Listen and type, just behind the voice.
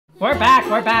We're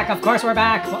back, of course we're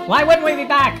back. Why wouldn't we be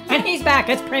back? And he's back,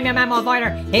 it's Premium Ammo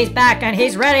Avoider. He's back and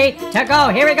he's ready to go.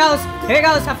 Here he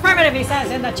goes, affirmative he says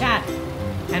in the chat.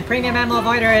 And Premium Ammo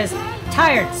Avoider is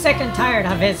tired, sick and tired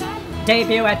of his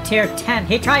debut at Tier 10.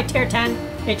 He tried Tier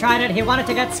 10, he tried it, he wanted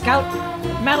to get Scout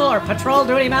Medal or Patrol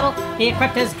Duty Medal. He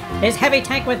equipped his heavy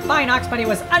tank with binocs, but he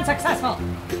was unsuccessful.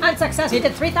 He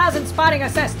did 3,000 spotting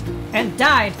assist and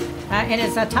died in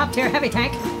his top tier heavy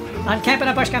tank on Camp in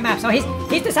a Bushka map. So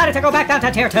he's decided to go back down to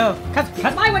Tier 2.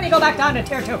 Because why wouldn't he go back down to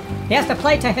Tier 2? He has to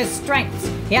play to his strengths.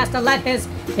 He has to let his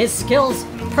skills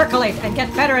percolate and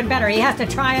get better and better. He has to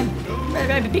try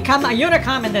and become a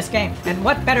Unicum in this game. And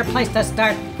what better place to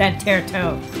start than Tier 2,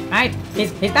 right?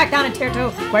 He's back down in Tier 2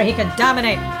 where he can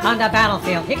dominate on the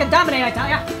battlefield. He can dominate, I tell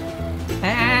ya.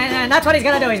 And that's what he's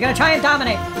going to do. He's going to try and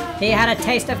dominate. He had a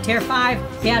taste of Tier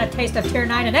 5, he had a taste of Tier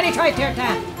 9, and then he tried Tier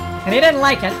 10. And he didn't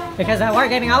like it, because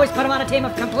Wargaming always put him on a team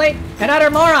of complete and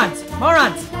utter morons.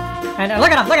 And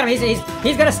look at him,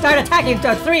 he's going to start attacking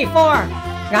to 3, 4,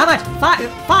 how much?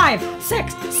 5,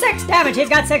 6 damage. He's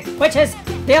got 6, which is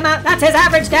the amount, that's his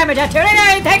average damage at Tier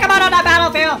 8. Take him out on the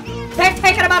battlefield. They've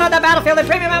taken him out on the battlefield. The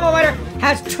Premium Ammo Avoider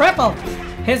has tripled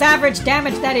his average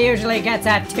damage that he usually gets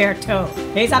at Tier 2.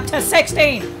 He's up to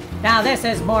 16. Now this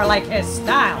is more like his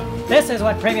style. This is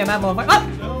what Premium Ammo Avoider...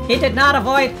 Oh! He did not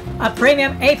avoid a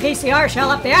premium APCR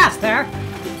shell up the ass there.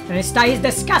 And he's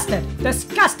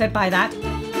disgusted by that.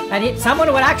 And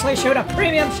someone would actually shoot a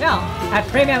premium shell at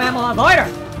Premium Ammo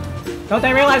Avoider. Don't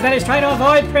they realize that he's trying to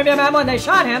avoid premium ammo and they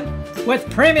shot him with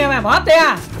premium ammo up the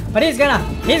ass? But he's gonna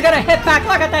hit back.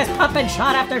 Look at this, pumping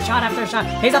shot after shot after shot.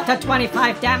 He's up to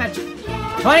 25 damage.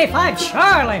 25,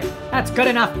 surely that's good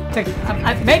enough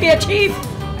to maybe achieve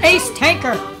Ace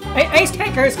Tanker. Ace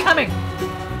Tanker is coming.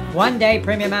 One day,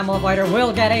 Premium Ammo Avoider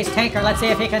will get Ace Tanker. Let's see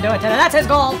if he can do it today. That's his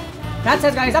goal. That's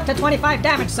his goal. He's up to 25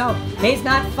 damage, so he's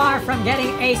not far from getting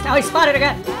Ace. Oh, he spotted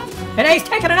again. And Ace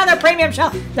taking another premium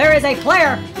shell. There is a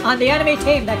player on the enemy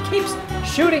team that keeps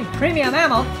shooting Premium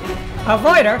Ammo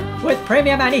Avoider with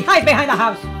Premium, and he hides behind the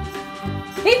house.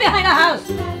 He's behind the house.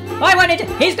 Why wouldn't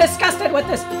he? He's disgusted with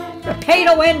this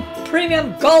pay-to-win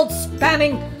premium gold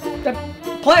spamming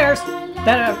players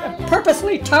that are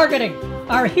purposely targeting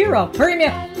our hero,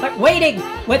 Premium, but waiting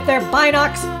with their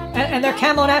binocs and their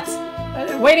camo nets,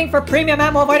 waiting for Premium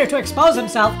Ammo Avoider to expose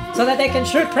himself so that they can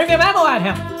shoot Premium Ammo at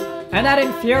him. And that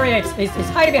infuriates. He's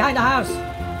hiding behind the house.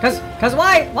 Cause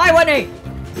why wouldn't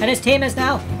he? And his team is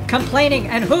now complaining.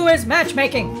 And who is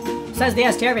matchmaking? Says the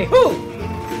STRV.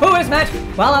 Who is match?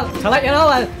 Well, to let you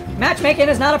know, matchmaking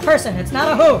is not a person. It's not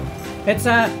a who. It's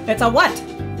a what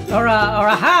or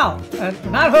a how.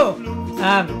 Not who.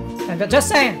 And just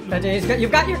saying that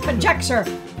you've got your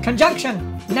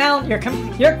conjunction noun. You're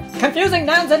confusing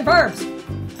nouns and verbs.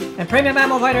 And Premium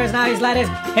Ammo Avoider is now, he's let his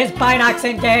binocs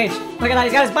engage. Look at that,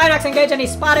 he's got his binocs engaged and he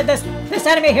spotted this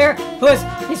enemy here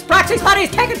he's proxy spotted.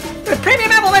 He's taken, the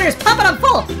Premium Ammo Avoider is pumping him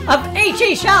full of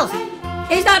HE shells.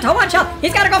 He's down to 1 shell.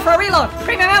 He's got to go for a reload.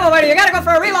 Premium Ammo Avoider, you got to go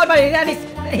for a reload, but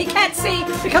he can't see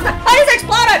because he's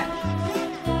exploded.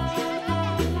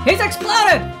 He's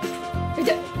exploded.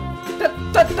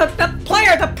 The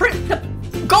player,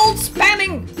 the gold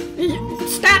spamming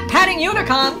stat padding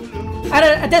Unicum at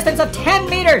a distance of 10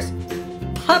 meters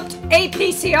pumped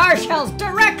APCR shells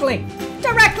directly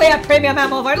at Premium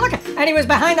Ammo Avoider. Look, and he was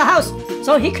behind the house,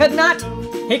 so he could not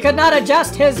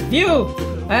adjust his view.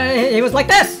 He was like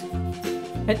this.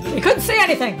 He couldn't see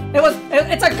anything.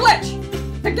 It's a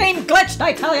glitch. The game glitched,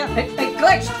 I tell you. It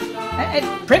glitched.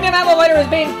 And Premium Ammo Avoider is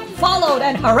being followed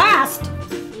and harassed,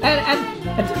 and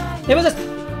it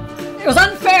was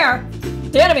unfair.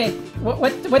 The enemy,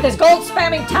 with his gold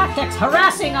spamming tactics,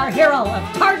 harassing our hero,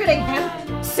 targeting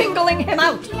him, singling him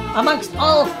out amongst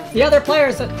all the other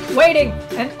players, waiting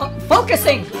and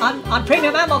focusing on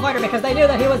Premium Ammo Avoider because they knew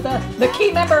that he was the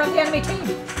key member of the enemy team.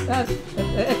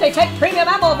 If they take Premium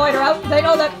Ammo Avoider out, they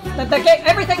know that the game,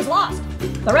 everything's lost.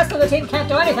 The rest of the team can't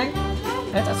do anything.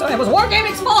 And so it was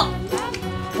Wargaming's fault.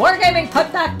 Wargaming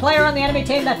put that player on the enemy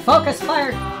team that focus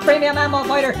fired Premium Ammo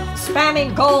Avoider,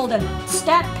 spamming gold and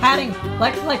stat padding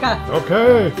like a...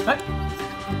 Okay.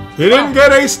 He didn't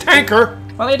get Ace Tanker.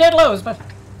 Well, he did lose, but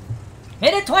he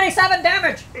did 27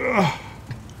 damage.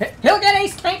 He'll get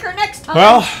Ace Tanker next time.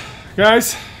 Well,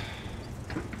 guys,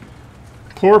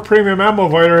 poor Premium Ammo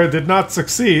Avoider did not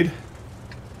succeed.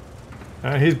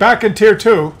 He's back in Tier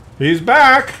 2. He's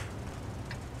back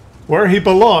where he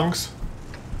belongs.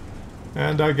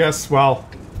 And I guess, well,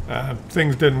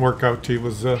 things didn't work out. He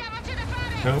was,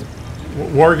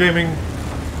 Wargaming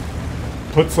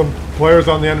put some players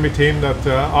on the enemy team that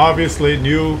obviously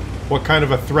knew what kind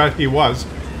of a threat he was,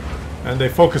 and they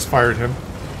focus fired him.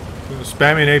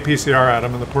 spamming APCR at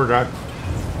him, and the poor guy.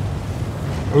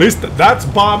 At least that's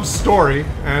Bob's story,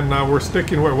 and we're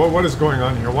sticking with what is going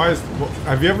on here. Why is?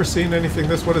 Have you ever seen anything?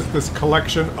 What is this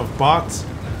collection of bots?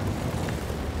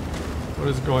 What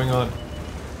is going on?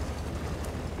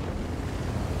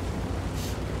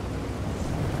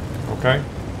 Okay,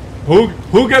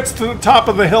 who gets to the top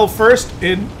of the hill first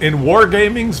in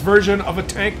Wargaming's version of a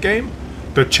tank game?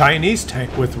 The Chinese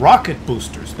tank with rocket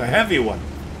boosters, the heavy one,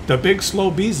 the big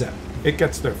slow BZ. It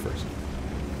gets there first.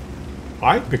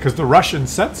 Why? Because the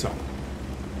Russians said so.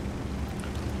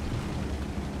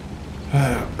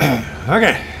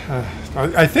 Okay,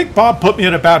 I think Bob put me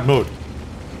in a bad mood.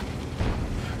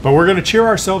 But we're going to cheer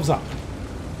ourselves up.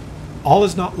 All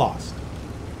is not lost.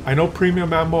 I know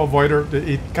Premium Ammo Avoider,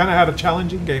 he kind of had a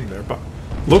challenging game there, but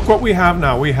look what we have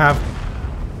now. We have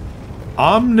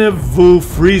Omnivu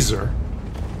Freezer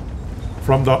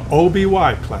from the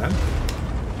OBY clan.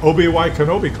 OBY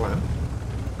Kenobi clan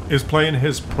is playing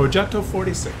his Progetto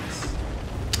 46.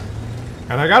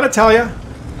 And I gotta tell you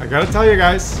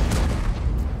guys,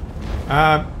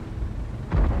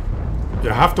 you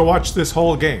have to watch this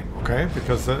whole game, okay?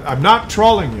 Because I'm not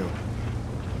trolling you.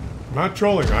 I'm not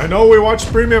trolling you. I know we watched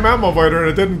Premium Ammo Avoider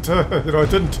and it didn't, it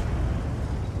didn't.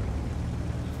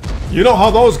 You know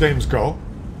how those games go.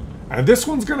 And this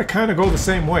one's gonna kind of go the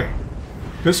same way.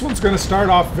 This one's going to start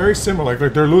off very similar.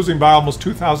 Like they're losing by almost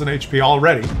 2,000 HP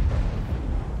already.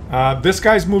 This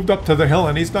guy's moved up to the hill,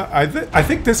 and he's not. I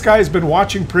think this guy has been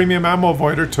watching Premium Ammo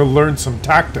Avoider to learn some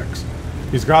tactics.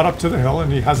 He's got up to the hill,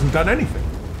 and he hasn't done anything,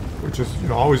 which is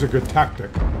always a good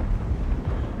tactic.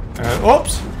 And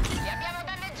oops,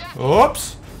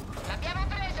 oops.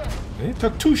 And he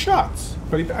took 2 shots,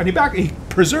 but he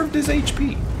preserved his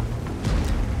HP.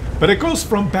 But it goes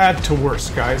from bad to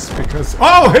worse, guys, because...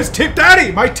 Oh, his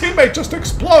daddy! My teammate just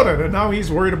exploded, and now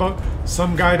he's worried about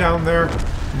some guy down there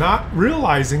not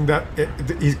realizing that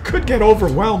he could get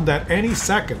overwhelmed at any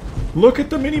second. Look at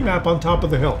the mini-map on top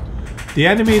of the hill. The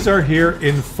enemies are here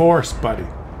in force, buddy.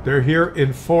 They're here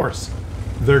in force.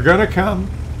 They're gonna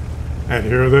come, and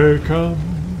here they come.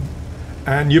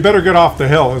 And you better get off the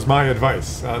hill, is my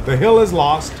advice. The hill is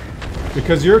lost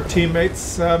because your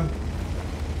teammates...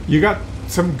 you got...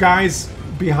 some guys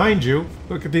behind you.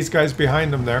 Look at these guys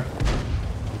behind them there.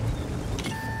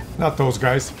 Not those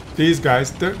guys. These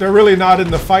guys. They're really not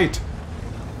in the fight.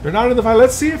 They're not in the fight.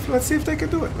 Let's see if they can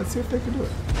do it. Let's see if they can do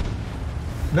it.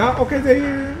 Now, okay,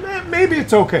 maybe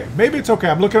it's okay. Maybe it's okay.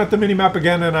 I'm looking at the mini-map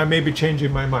again, and I may be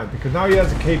changing my mind because now he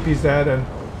has a KPZ and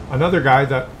another guy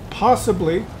that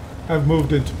possibly have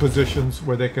moved into positions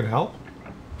where they can help.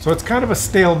 So it's kind of a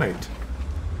stalemate.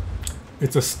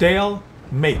 It's a stale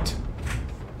mate.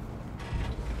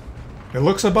 It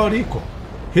looks about equal.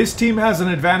 His team has an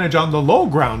advantage on the low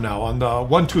ground now, on the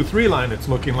 1, 2, 3 line, it's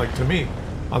looking like to me,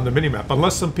 on the minimap.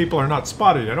 Unless some people are not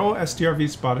spotted yet. Oh, STRV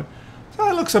spotted. So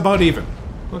it looks about even.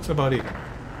 Looks about even.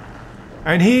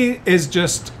 And he is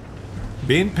just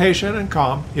being patient and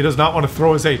calm. He does not want to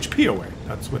throw his HP away.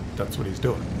 That's what he's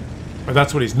doing. Or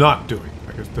that's what he's not doing.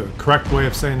 I guess the correct way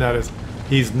of saying that is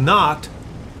he's not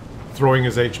throwing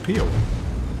his HP away.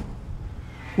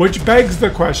 Which begs the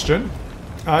question...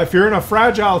 if you're in a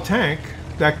fragile tank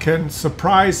that can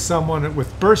surprise someone with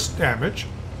burst damage,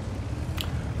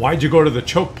 why'd you go to the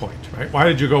choke point, right? Why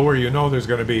did you go where you know there's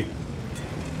going to be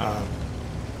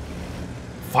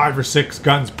 5 or 6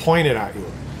 guns pointed at you?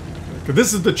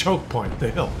 This is the choke point,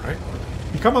 the hill, right?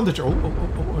 You come on the choke.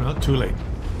 Oh, not too late.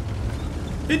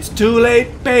 It's too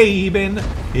late, baby.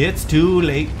 It's too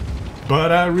late.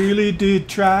 But I really did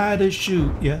try to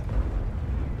shoot ya.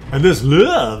 And this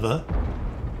lava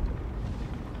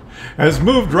has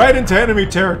moved right into enemy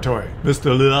territory,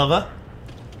 Mr. Lava.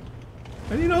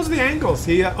 And he knows the angles.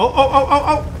 He,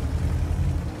 oh.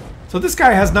 So this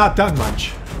guy has not done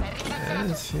much.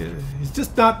 He's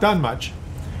just not done much.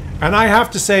 And I have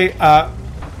to say,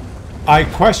 I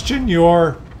question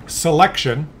your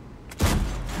selection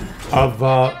of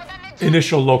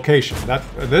initial location.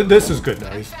 This is good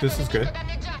now. This is good.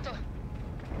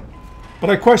 But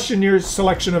I question your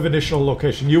selection of initial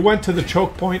location. You went to the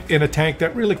choke point in a tank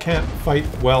that really can't fight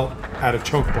well at a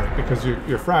choke point because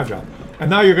you're fragile. And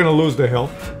now you're going to lose the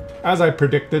hill. As I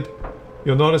predicted,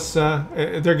 you'll notice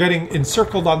they're getting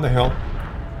encircled on the hill.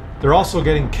 They're also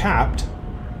getting capped.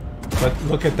 But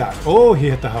look at that. Oh, he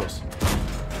hit the house.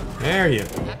 There you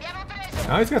go.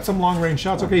 Now he's got some long-range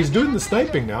shots. Okay, he's doing the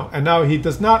sniping now. And now he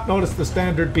does not notice the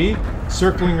standard B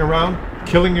circling around,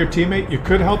 killing your teammate. You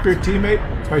could help your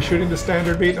teammate by shooting the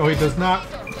standard B. No, he does not.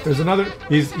 There's another.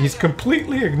 He's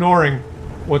completely ignoring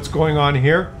what's going on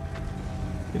here.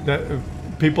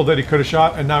 People that he could have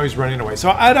shot, and now he's running away. So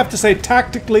I'd have to say,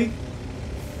 tactically,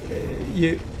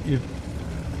 you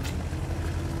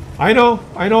I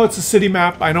know it's a city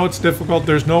map. I know it's difficult.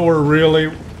 There's nowhere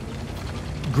really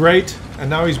great. And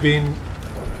now he's being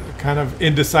kind of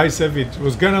indecisive. He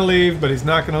was going to leave, but he's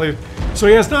not going to leave. So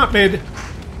he has not made,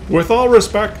 with all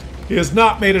respect, he has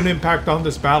not made an impact on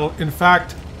this battle. In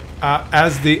fact,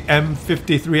 as the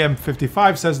M53,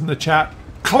 M55 says in the chat,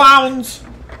 clowns!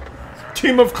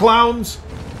 Team of clowns!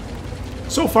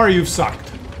 So far you've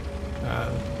sucked.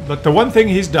 But the one thing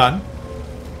he's done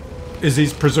is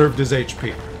he's preserved his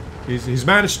HP. He's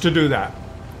managed to do that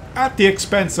at the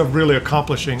expense of really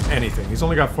accomplishing anything. He's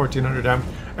only got 1400 M,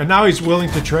 and now he's willing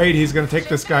to trade. He's going to take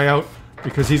this guy out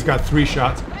because he's got 3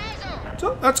 shots.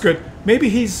 So that's good. Maybe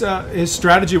his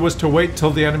strategy was to wait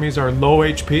till the enemies are low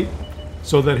HP,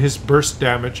 so that his burst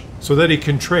damage, so that he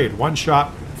can trade 1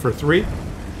 shot for 3.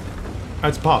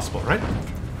 That's possible, right?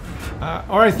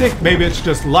 Or I think maybe it's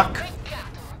just luck.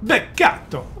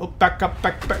 Beccato. Oh, back up,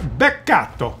 back.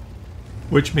 Beccato.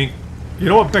 Which means, you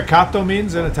know what beccato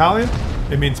means in Italian?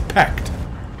 It means pecked.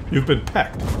 You've been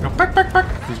pecked. Now, peck, peck,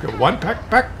 peck. He's got 1 peck,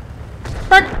 peck,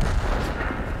 peck.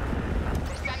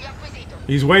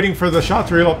 He's waiting for the shot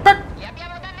to reload. Peck.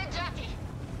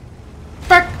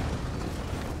 Peck.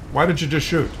 Why did you just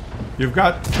shoot? You've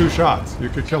got 2 shots. You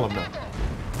could kill him now.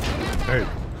 Hey.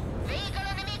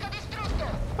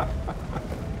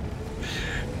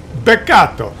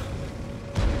 Beccato.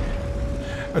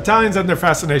 Italians and their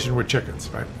fascination with chickens,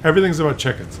 right? Everything's about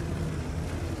chickens.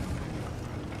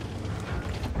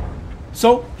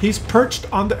 So he's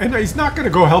perched on the, and he's not going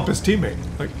to go help his teammate.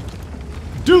 Like,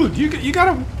 dude, you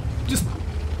gotta just.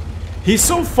 He's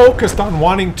so focused on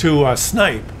wanting to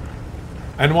snipe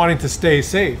and wanting to stay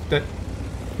safe that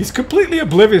he's completely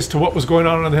oblivious to what was going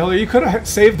on the hill. You could have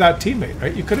saved that teammate,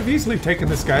 right? You could have easily taken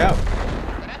this guy out,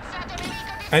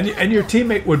 and your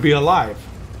teammate would be alive.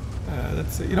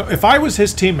 Let's see. You know, if I was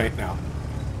his teammate now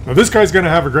this guy's going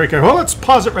to have a great game. Well, let's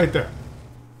pause it right there.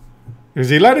 Because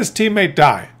he let his teammate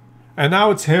die. And now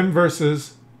it's him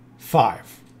versus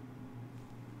 5.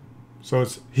 So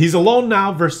he's alone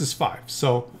now versus 5.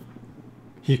 So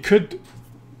he could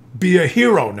be a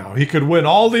hero now. He could win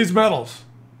all these medals.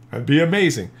 That'd be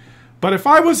amazing. But if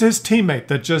I was his teammate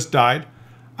that just died,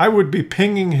 I would be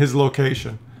pinging his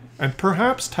location and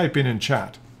perhaps typing in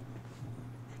chat.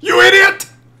 You idiot!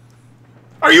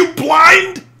 Are you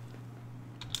blind?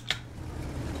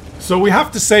 So we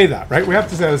have to say that, right? We have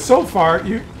to say that. So far,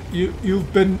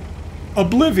 you've been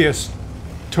oblivious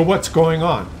to what's going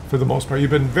on for the most part. You've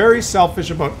been very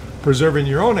selfish about preserving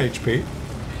your own HP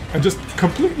and just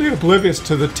completely oblivious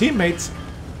to the teammates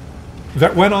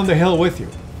that went on the hill with you.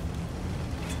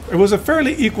 It was a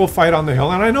fairly equal fight on the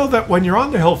hill, and I know that when you're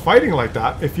on the hill fighting like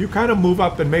that, if you kind of move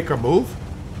up and make a move,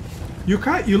 you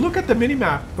look at the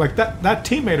minimap, like that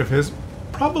teammate of his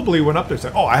probably went up there and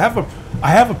said, oh, I have a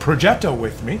Progetto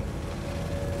with me.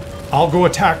 I'll go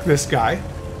attack this guy.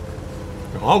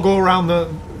 I'll go around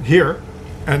here,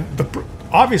 and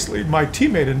obviously my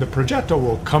teammate in the Progetto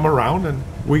will come around, and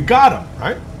we got him,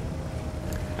 right?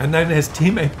 And then his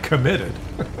teammate committed.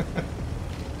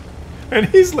 And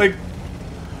he's like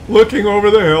looking over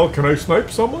the hill, can I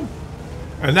snipe someone?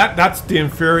 And that's the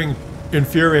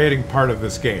infuriating part of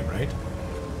this game, right?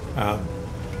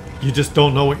 You just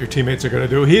don't know what your teammates are going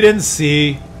to do. He didn't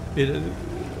see it, you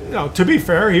know, to be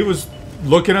fair, he was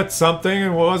looking at something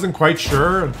and wasn't quite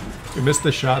sure, and he missed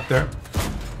the shot there.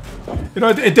 You know,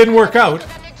 it didn't work out.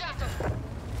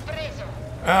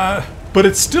 But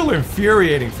it's still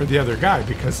infuriating for the other guy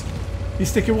because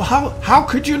he's thinking, well, how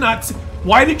could you not see?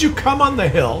 Why did you come on the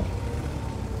hill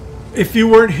if you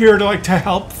weren't here to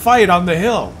help fight on the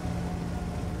hill?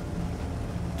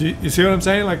 Do you see what I'm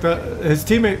saying? Like his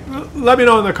teammate, let me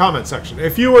know in the comment section.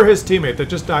 If you were his teammate that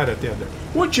just died at the end there,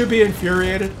 wouldn't you be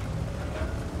infuriated?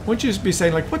 Wouldn't you just be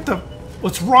saying, like,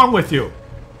 what's wrong with you?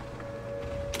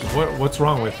 What's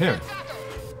wrong with him?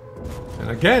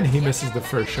 And again, he misses the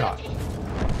first shot.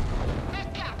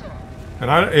 And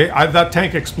that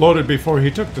tank exploded before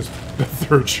he took the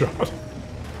 3rd shot.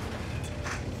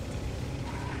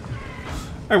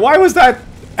 And why was that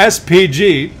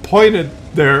SPG pointed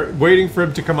there, waiting for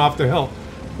him to come off the hill,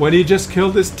 when he just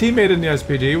killed his teammate in the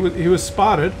SPG? He was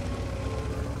spotted.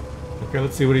 Okay,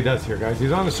 let's see what he does here, guys.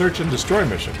 He's on a search and destroy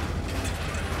mission.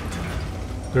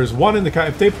 There's 1 in the cap.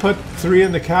 If they put 3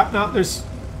 in the cap now, there's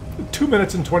 2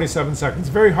 minutes and 27 seconds.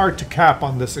 Very hard to cap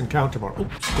on this encounter mode. Oh,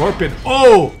 Scorpion.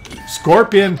 Oh!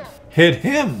 Scorpion hit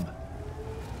him.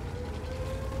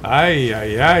 Ay,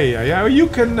 ay, ay, ay, ay. You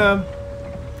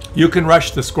can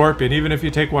rush the Scorpion. Even if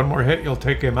you take 1 more hit, you'll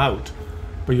take him out.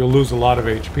 But you'll lose a lot of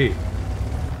HP.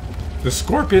 The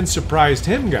Scorpion surprised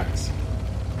him, guys.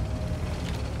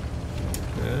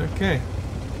 Okay.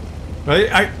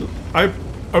 I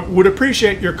would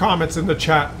appreciate your comments in the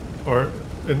chat or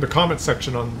in the comment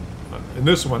section on in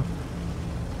this one.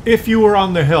 If you were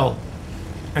on the hill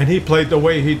and he played the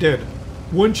way he did,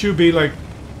 wouldn't you be like,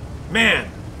 man,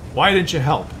 why didn't you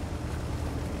help?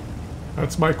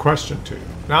 That's my question to you.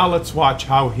 Now let's watch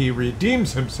how he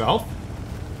redeems himself.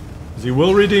 He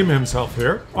will redeem himself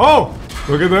here. Oh,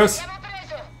 look at this.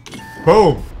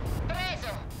 Boom.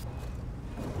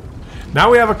 Now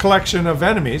we have a collection of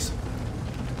enemies.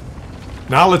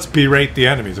 Now let's berate the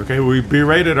enemies, okay? We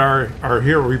berated our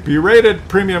hero. We berated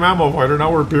Premium Ammo Avoider. Now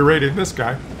we're berating this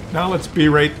guy. Now let's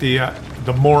berate the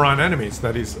moron enemies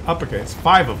that he's up against.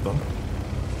 5 of them.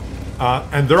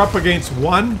 And they're up against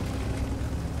one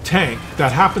tank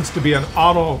that happens to be an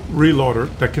auto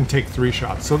reloader that can take 3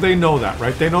 shots. So they know that,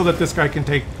 right? They know that this guy can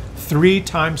take 3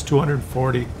 times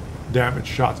 240 damage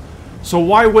shots. So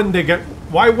why wouldn't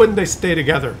they stay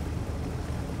together?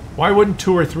 Why wouldn't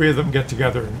 2 or 3 of them get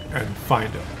together and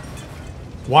find it?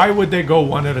 Why would they go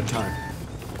one at a time?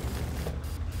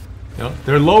 You know,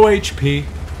 they're low HP.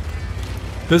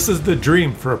 This is the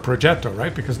dream for a Progetto,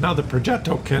 right? Because now the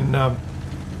Progetto can,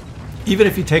 even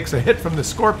if he takes a hit from the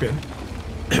Scorpion,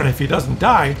 if he doesn't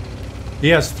die, he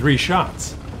has 3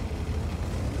 shots.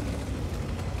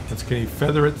 Can he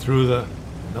feather it through the...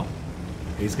 No.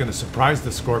 He's going to surprise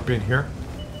the Scorpion here.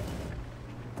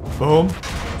 Boom.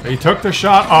 He took the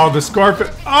shot. Oh, the Scorpion.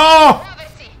 Oh!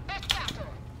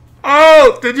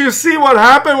 Oh! Did you see what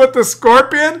happened with the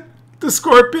Scorpion? The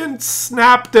Scorpion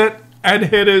snapped it and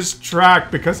hit his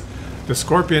track because the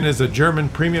Scorpion is a German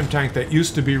premium tank that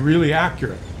used to be really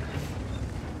accurate.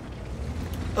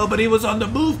 Oh, but he was on the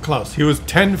move, Klaus. He was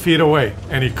 10 feet away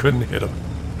and he couldn't hit him.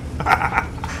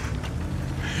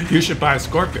 You should buy a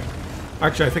Scorpion.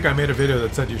 Actually, I think I made a video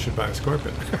that said you should buy a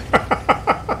Scorpion.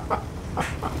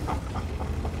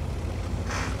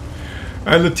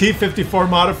 And the T-54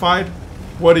 modified?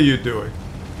 What are you doing?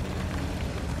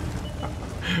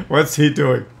 What's he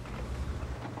doing?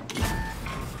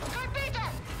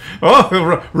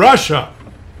 Oh, Russia!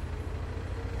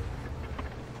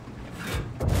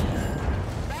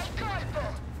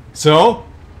 So,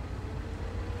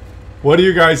 what do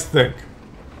you guys think?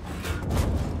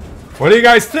 What do you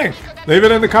guys think? Leave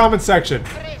it in the comment section.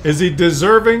 Is he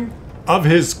deserving of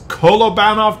his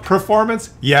Kolobanov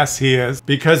performance? Yes, he is.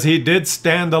 Because he did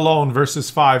stand alone versus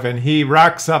 5 and he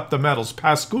racks up the medals.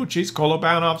 Pascucci's,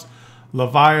 Kolobanov's,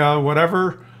 Levia,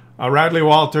 whatever, Radley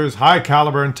Walters, High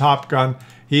Caliber, and Top Gun.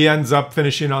 He ends up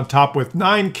finishing on top with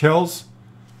 9 kills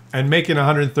and making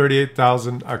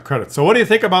 138,000 credits. So what do you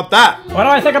think about that? What do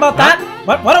I think about that?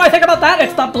 What do I think about that?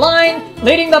 It's the blind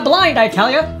leading the blind, I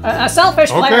tell you. A selfish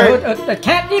player who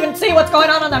can't even see what's going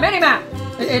on the minimap.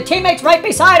 Teammates right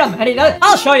beside him, and he does.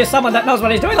 I'll show you someone that knows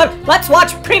what he's doing. Let's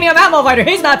watch Premium Ammo Avoider.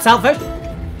 He's not selfish.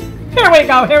 Here we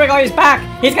go, he's back.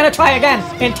 He's gonna try again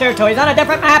in Tier 2. He's on a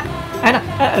different map, and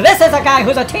this is a guy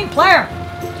who's a team player.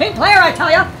 Team player, I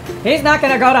tell you. He's not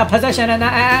gonna go to position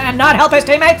and not help his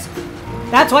teammates.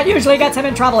 That's what usually gets him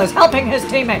in trouble, is helping his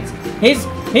teammates. He's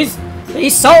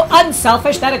so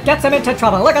unselfish that it gets him into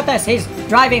trouble. Look at this. He's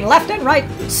driving left and right,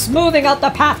 smoothing out the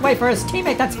pathway for his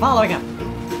teammate that's following him.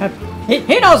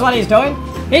 He knows what he's doing.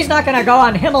 He's not going to go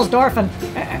on Himmelsdorf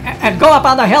and go up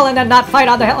on the hill and then not fight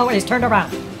on the hill. Oh, he's turned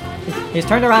around. He's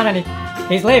turned around and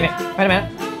he's leaving. Wait a minute.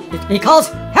 He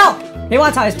calls help.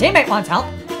 His teammate wants help.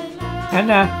 And,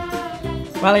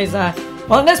 well,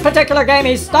 in this particular game,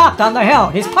 he's stopped on the hill.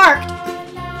 He's parked.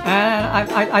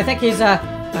 And I think he's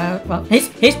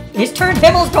turned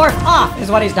Himmelsdorf off, is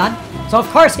what he's done. So, of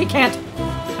course, he can't,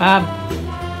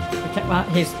 well,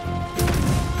 he's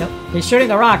shooting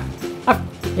the rock.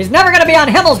 He's never going to be on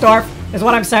Himmelsdorf, is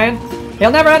what I'm saying.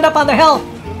 He'll never end up on the hill.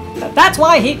 That's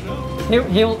why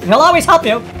he'll always help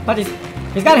you, but he's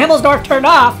got Himmelsdorf turned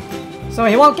off, so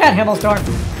he won't get Himmelsdorf.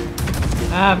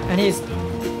 And he's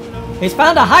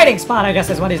found a hiding spot, I guess,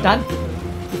 is what he's done.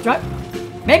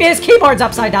 Maybe his keyboard's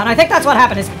upside down. I think that's what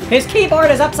happened. His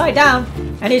keyboard is upside down,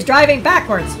 and he's driving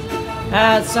backwards.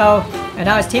 And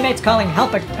now his teammate's calling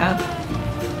help.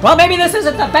 Well, maybe this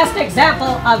isn't the best example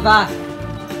of,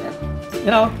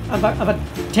 of a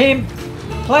team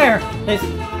player.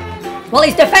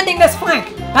 He's defending this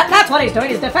flank. That's what he's doing.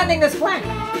 He's defending this flank.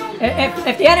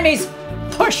 If the enemies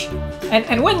push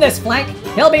and win this flank,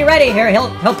 he'll be ready here.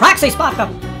 He'll proxy spot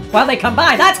them while they come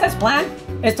by. That's his plan,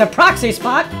 is to proxy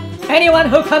spot anyone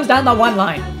who comes down the one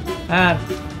line.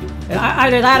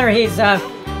 Either that or he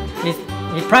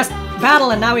pressed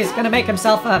battle and now he's going to make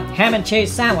himself a ham and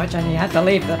cheese sandwich and he had to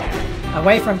leave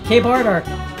away from keyboard, or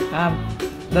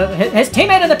his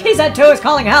teammate in the PZ2 is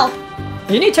calling help.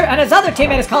 And his other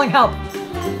teammate is calling help.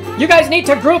 You guys need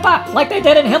to group up like they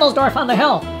did in Himmelsdorf on the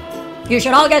hill. You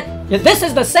should all get... This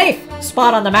is the safe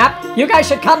spot on the map. You guys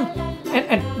should come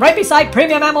and right beside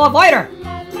Premium Ammo Avoider.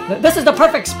 This is the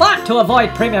perfect spot to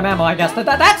avoid Premium Ammo, I guess.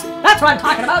 That's what I'm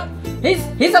talking about.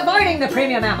 He's avoiding the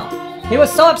Premium Ammo. He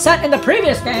was so upset in the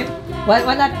previous game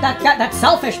when that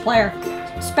selfish player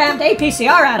spammed APCR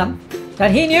at him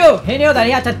that he knew that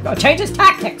he had to change his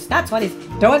tactics. That's what he's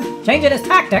doing, changing his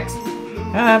tactics.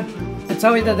 And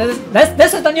so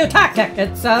this is the new tactic.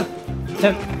 It's to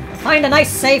find a nice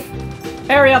safe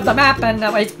area of the map, and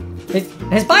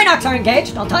his binocs are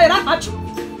engaged. I'll tell you that much.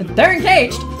 They're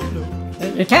engaged.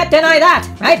 You can't deny that,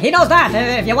 right? He knows that.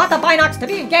 If you want the binocs to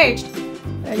be engaged,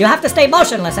 you have to stay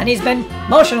motionless, and he's been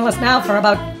motionless now for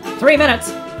about 3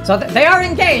 minutes. So they are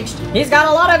engaged. He's got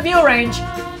a lot of view range.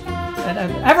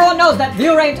 Everyone knows that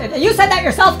view range. You said that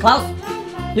yourself, Klaus.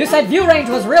 You said view range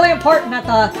was really important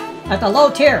at the low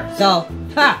tier. So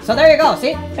there you go.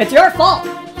 See, it's your fault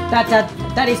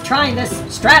that he's trying this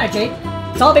strategy.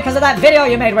 It's all because of that video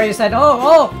you made where you said,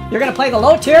 oh, you're gonna play the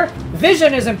low tier.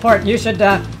 Vision is important. You should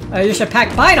pack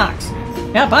binocs.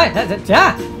 Yeah,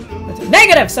 yeah.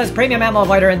 Negative, says Premium Ammo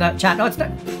Avoider in the chat. No,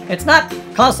 it's not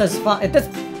Klaus's fault.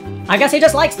 I guess he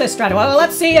just likes this strategy. Well,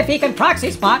 let's see if he can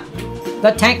proxy spot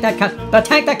the tank that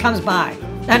comes by.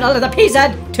 And the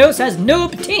PZ2 says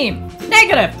noob team.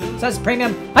 Negative, says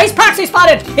Premium. Oh, he's proxy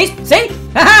spotted. See?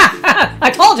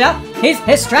 I told you.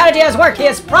 His strategy has worked. He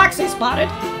is proxy spotted.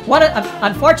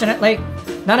 Unfortunately,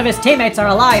 none of his teammates are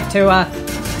alive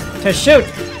to shoot.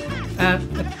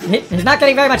 He's not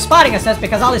getting very much spotting assist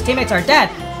because all his teammates are dead.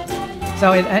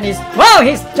 So he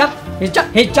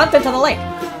jumped into the lake.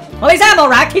 Well, he's ammo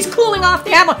racked. He's cooling off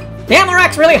the ammo. The ammo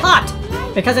rack's really hot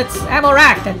because it's ammo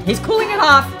racked, and he's cooling it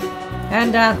off.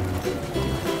 And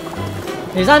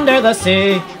he's under the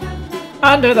sea.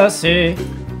 Under the sea.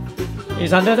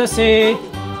 He's under the sea.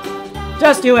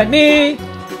 Just you and me.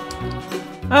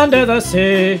 Under the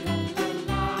sea.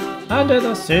 Under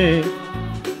the sea.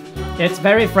 It's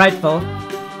very frightful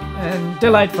and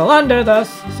delightful under the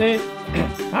sea.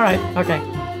 Alright, okay.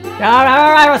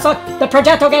 Alright, so the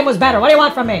Progetto game was better. What do you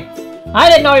want from me? I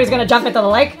didn't know he was gonna jump into the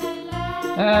lake.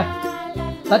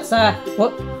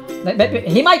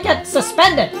 He might get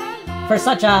suspended for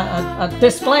such a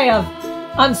display of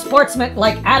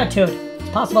unsportsmanlike attitude. It's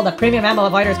possible that Premium Ammo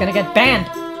Avoider is gonna get banned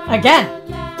again.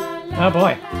 Oh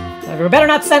boy. We better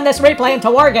not send this replay into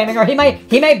Wargaming, or he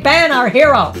may ban our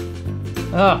hero.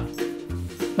 Oh.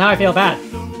 Now I feel bad.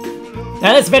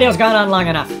 Now this video's gone on long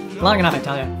enough. Long enough, I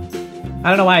tell you. I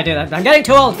don't know why I do that. I'm getting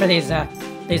too old for these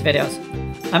videos.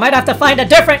 I might have to find a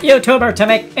different YouTuber to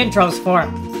make intros for.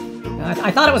 I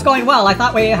thought it was going well. I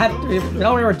thought we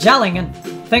were gelling and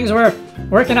things were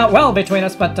working out well between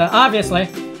us, but obviously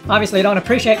you don't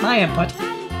appreciate my input.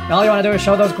 All you want to do is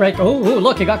show those great... Ooh,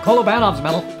 look, he got Kolobanov's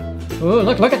medal. Ooh,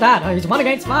 look at that. He's 1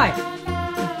 against 5.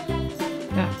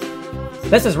 Yeah.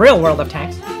 This is real World of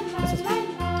Tanks.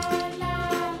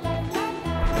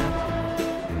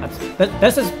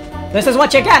 This is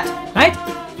what you get, right?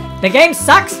 The game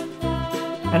sucks,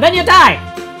 and then you die.